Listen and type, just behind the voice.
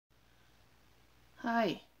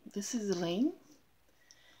Hi, this is Elaine,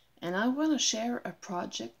 and I want to share a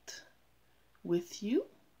project with you.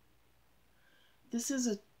 This is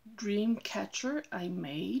a dream catcher I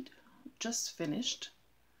made, just finished.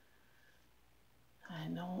 I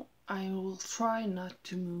know I will try not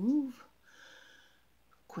to move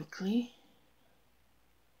quickly.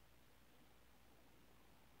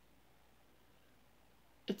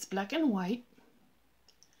 It's black and white.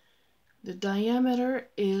 The diameter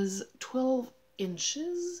is 12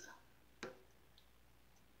 inches.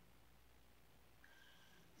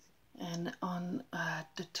 And on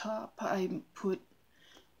the top I put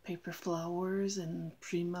paper flowers and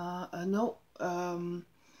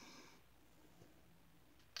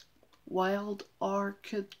wild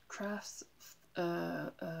orchid crafts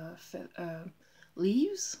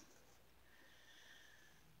leaves.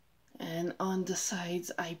 And on the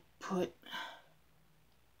sides I put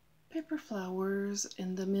paper flowers.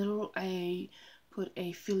 In the middle I put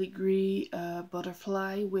a filigree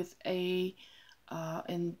butterfly with a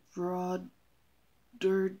embroidered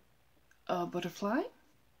butterfly.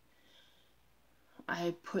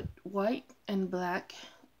 I put white and black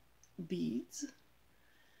beads.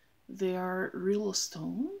 They are real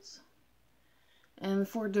stones. And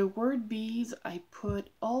for the word beads I put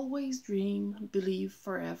always dream, believe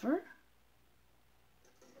forever.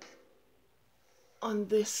 On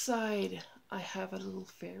this side I have a little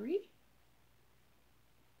fairy.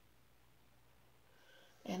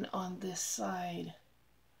 And on this side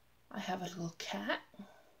I have a little cat.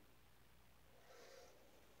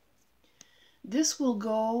 This will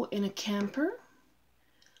go in a camper.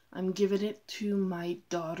 I'm giving it to my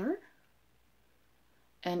daughter.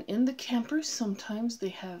 And in the camper sometimes they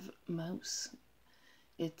have mouse.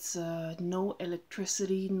 It's no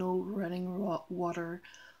electricity, no running water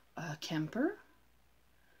camper.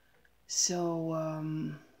 So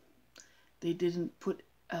they didn't put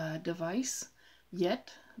a device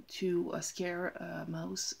yet to scare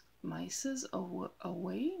mice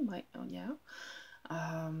away.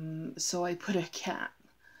 So I put a cat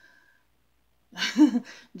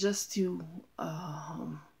just to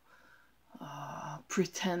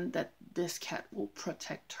pretend that this cat will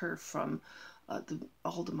protect her from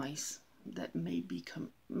all the mice that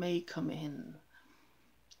may come in.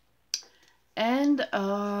 And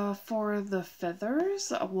for the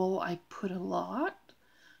feathers, well, I put a lot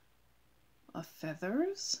of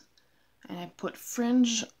feathers, and I put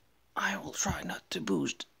fringe. I will try not to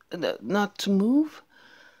move.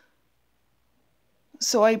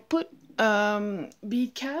 So I put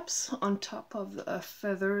bead caps on top of the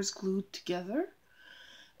feathers glued together,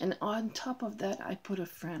 and on top of that I put a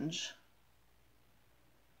fringe.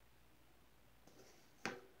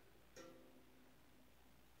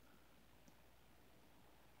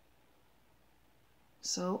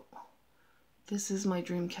 So this is my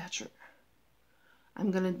dream catcher.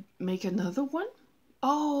 I'm gonna make another one.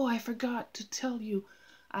 Oh, I forgot to tell you,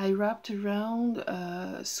 I wrapped around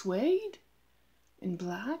suede in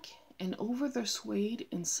black, and over the suede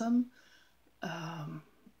in some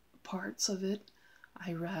parts of it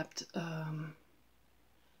I wrapped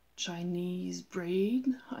Chinese braid,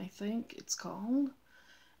 I think it's called,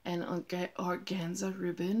 and organza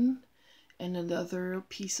ribbon, and another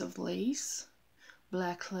piece of lace,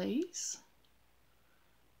 black lace,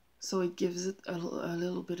 so it gives it a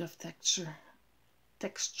little bit of texture.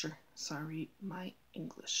 Sorry, my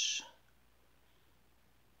English.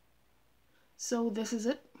 So this is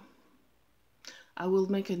it. I will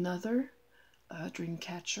make another dream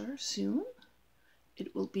catcher soon.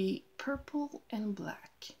 It will be purple and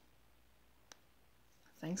black.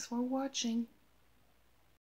 Thanks for watching.